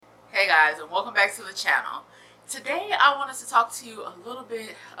guys, and welcome back to the channel. Today I wanted to talk to you a little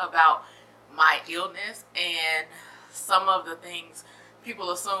bit about my illness and some of the things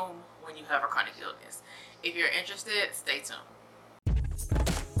people assume when you have a chronic illness. If you're interested, stay tuned.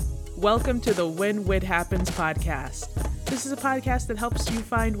 Welcome to the When Wit Happens podcast. This is a podcast that helps you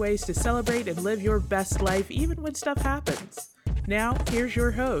find ways to celebrate and live your best life even when stuff happens. Now, here's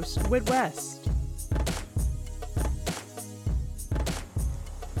your host, Whit West.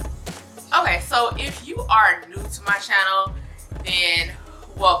 Okay, so if you are new to my channel, then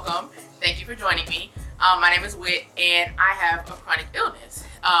welcome. Thank you for joining me. My name is Whit, and I have a chronic illness.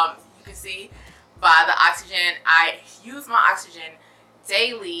 You can see by the oxygen, I use my oxygen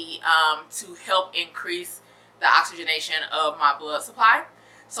daily to help increase the oxygenation of my blood supply.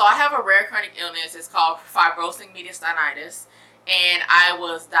 So I have a rare chronic illness. It's called fibrosing mediastinitis, and I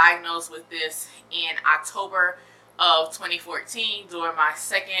was diagnosed with this in October of 2014 during my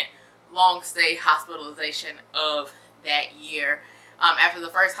second long stay hospitalization of that year. After the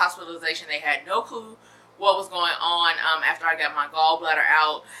first hospitalization, they had no clue what was going on after I got my gallbladder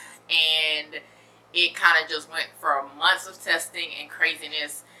out, and it kind of just went for months of testing and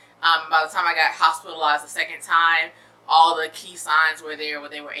craziness. By the time I got hospitalized the second time, all the key signs were there where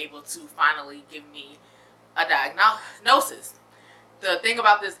they were able to finally give me a diagnosis. The thing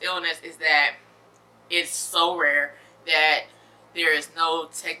about this illness is that it's so rare that there is no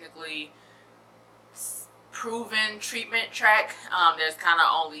technically proven treatment track. There's kind of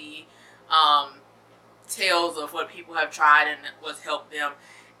only tales of what people have tried and what's helped them.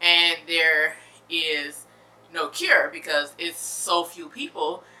 And there is no cure because it's so few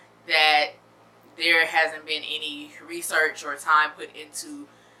people that there hasn't been any research or time put into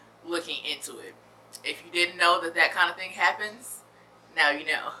looking into it. If you didn't know that that kind of thing happens, now you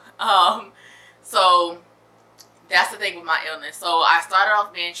know. So that's the thing with my illness. So I started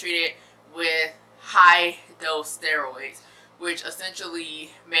off being treated with high dose steroids, which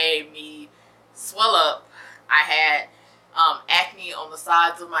essentially made me swell up. I had acne on the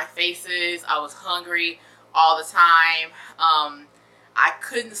sides of my faces. I was hungry all the time. I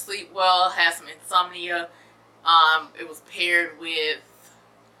couldn't sleep well, had some insomnia. It was paired with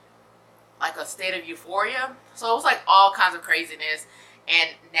like a state of euphoria. So it was like all kinds of craziness.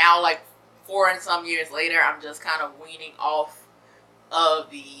 And now, like 4 and some years later, I'm just kind of weaning off of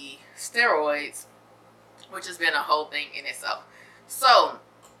the steroids, which has been a whole thing in itself. So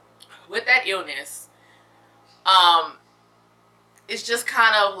with that illness, it's just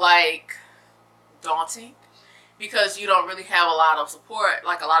kind of like daunting because you don't really have a lot of support,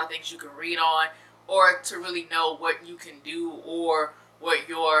 like a lot of things you can read on, or to really know what you can do or what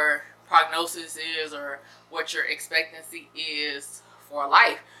your prognosis is or what your expectancy is for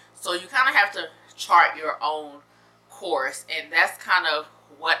life. So you kind of have to chart your own course, and that's kind of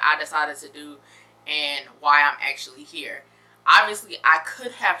what I decided to do and why I'm actually here. Obviously, I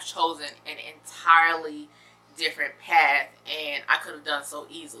could have chosen an entirely different path, and I could have done so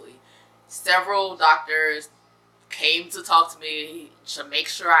easily. Several doctors came to talk to me to make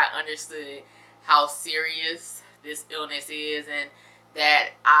sure I understood how serious this illness is and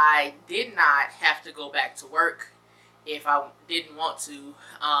that I did not have to go back to work if I didn't want to,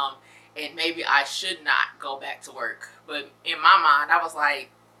 and maybe I should not go back to work. But in my mind, I was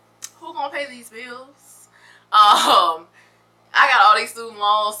like, who gonna pay these bills? I got all these student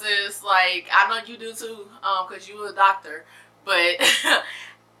loans, sis. Like, I know you do too, because you a doctor. But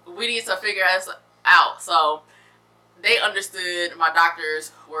we need to figure this out. So they understood. My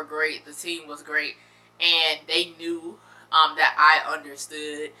doctors were great. The team was great. And they knew that I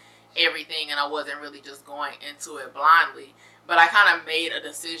understood everything and I wasn't really just going into it blindly. But I kind of made a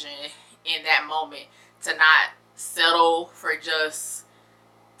decision in that moment to not settle for just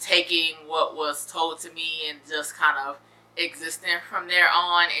taking what was told to me and just kind of existing from there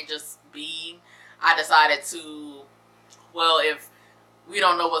on and just being. I decided to, well, if we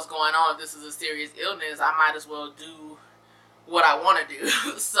don't know what's going on, if this is a serious illness, I might as well do what I want to do.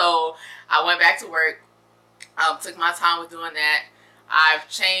 So I went back to work, took my time with doing that. I've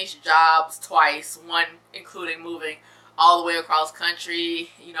changed jobs twice, one including moving all the way across country.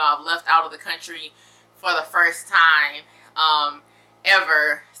 You know, I've left out of the country for the first time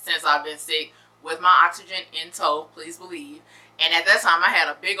ever since I've been sick, with my oxygen in tow, please believe. And at that time, I had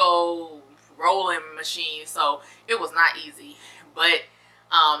a big old rolling machine, so it was not easy. But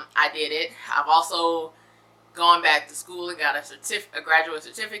I did it. I've also gone back to school and got a graduate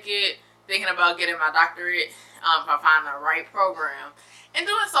certificate, thinking about getting my doctorate if I find the right program, and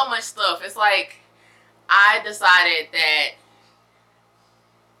doing so much stuff. It's like I decided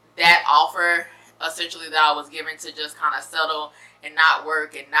that offer essentially that I was given to just kind of settle and not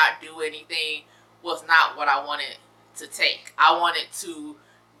work and not do anything was not what I wanted to take. I wanted to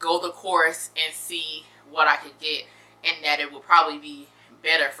go the course and see what I could get, and that it would probably be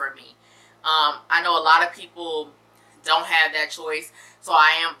better for me. I know a lot of people don't have that choice, so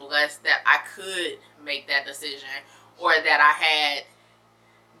I am blessed that I could make that decision, or that I had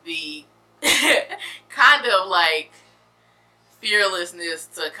the kind of like fearlessness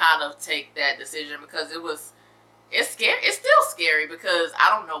to kind of take that decision, because it's scary. It's still scary because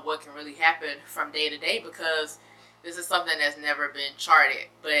I don't know what can really happen from day to day, because this is something that's never been charted.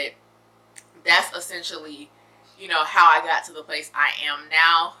 But that's essentially, how I got to the place I am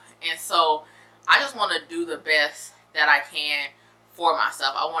now. And so I just want to do the best that I can for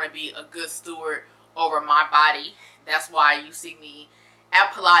myself. I want to be a good steward over my body. That's why you see me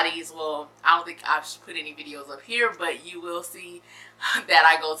at Pilates. Well, I don't think I've put any videos up here, but you will see that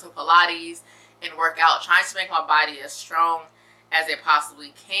I go to Pilates and work out, trying to make my body as strong as it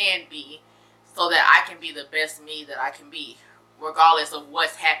possibly can be, so that I can be the best me that I can be, regardless of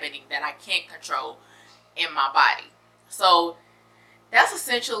what's happening that I can't control in my body. So that's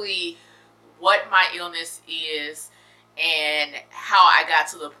essentially what my illness is, and how I got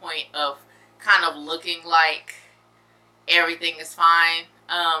to the point of kind of looking like everything is fine.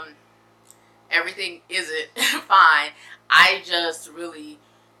 Everything isn't fine. I just really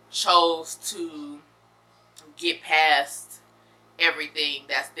chose to get past everything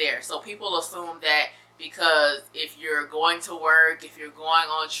that's there. So people assume that because if you're going to work, if you're going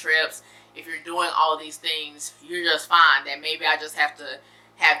on trips, if you're doing all these things, you're just fine, that maybe I just have to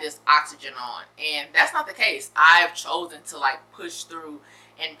have this oxygen on. And that's not the case. I've chosen to push through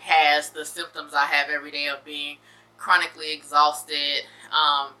and pass the symptoms I have every day of being chronically exhausted,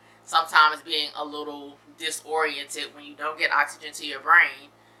 sometimes being a little disoriented. When you don't get oxygen to your brain,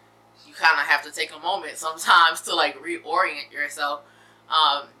 you kind of have to take a moment sometimes to reorient yourself.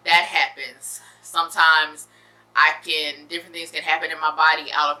 That happens. Sometimes different things can happen in my body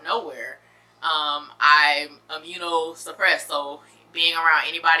out of nowhere. I'm immunosuppressed, so being around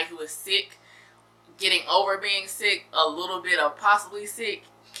anybody who is sick, getting over being sick, a little bit of possibly sick,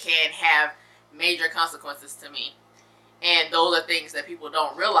 can have major consequences to me. And those are things that people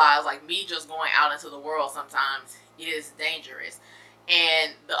don't realize. Like me just going out into the world sometimes is dangerous.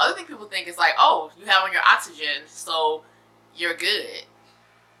 And the other thing people think is oh, you have on your oxygen, so you're good.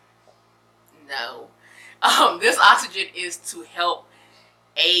 No. This oxygen is to help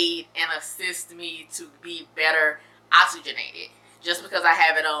aid and assist me to be better oxygenated. Just because I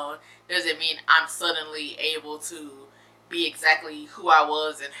have it on doesn't mean I'm suddenly able to be exactly who I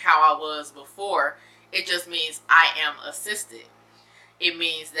was and how I was before. It just means I am assisted. It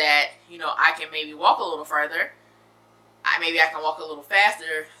means that, I can maybe walk a little further. Maybe I can walk a little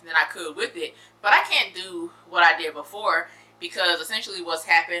faster than I could with it. But I can't do what I did before, because essentially what's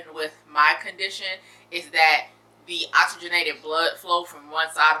happened with my condition is that the oxygenated blood flow from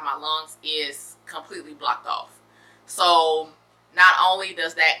one side of my lungs is completely blocked off. So not only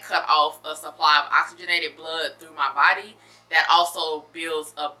does that cut off a supply of oxygenated blood through my body, that also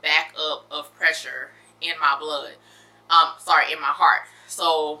builds a backup of pressure in my blood. In my heart.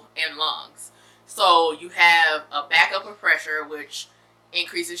 So in lungs. So you have a backup of pressure, which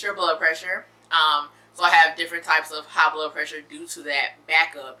increases your blood pressure. So I have different types of high blood pressure due to that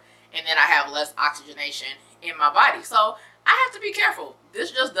backup. And then I have less oxygenation in my body. So I have to be careful.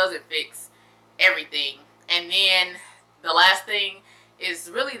 This just doesn't fix everything. And then the last thing is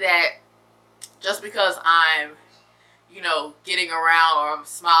really that just because I'm, getting around, or I'm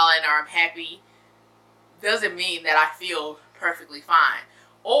smiling, or I'm happy, doesn't mean that I feel perfectly fine.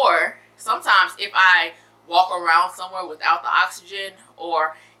 Or sometimes if I walk around somewhere without the oxygen,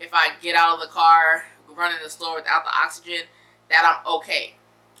 or if I get out of the car, run in the store without the oxygen, that I'm okay.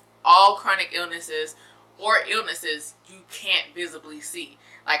 All chronic illnesses or illnesses you can't visibly see.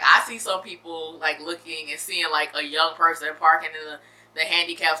 I see some people looking and seeing a young person parking in the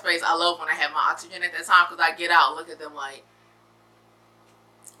handicap space. I love when I have my oxygen at that time, because I get out and look at them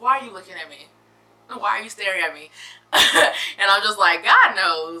why are you looking at me? Why are you staring at me? And I'm just God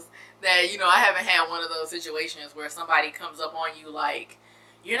knows that, I haven't had one of those situations where somebody comes up on you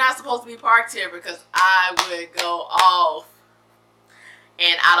you're not supposed to be parked here, because I would go off.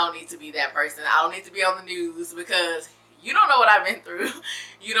 And I don't need to be that person. I don't need to be on the news, because you don't know what I've been through.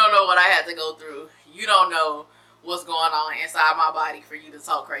 You don't know what I had to go through. You don't know what's going on inside my body for you to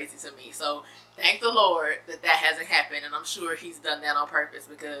talk crazy to me. So thank the Lord that hasn't happened. And I'm sure he's done that on purpose,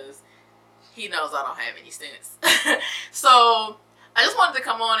 because he knows I don't have any sense. So I just wanted to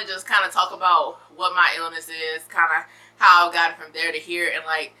come on and just kind of talk about what my illness is, kind of how I've gotten from there to here. And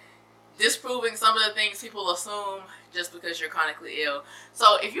disproving some of the things people assume just because you're chronically ill.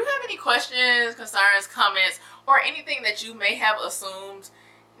 So if you have any questions, concerns, comments, or anything that you may have assumed,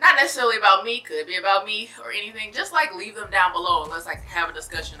 not necessarily about me, could be about me or anything, just like leave them down below and let's like have a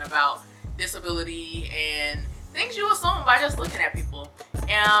discussion about disability and things you assume by just looking at people.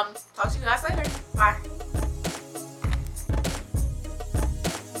 And talk to you guys later. Bye.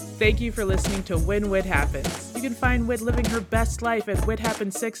 Thank you for listening to When Wit Happens. You can find Wit living her best life at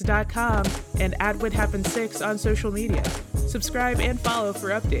withappens6.com and at withappens6 on social media. Subscribe and follow for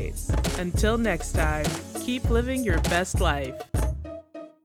updates. Until next time, keep living your best life.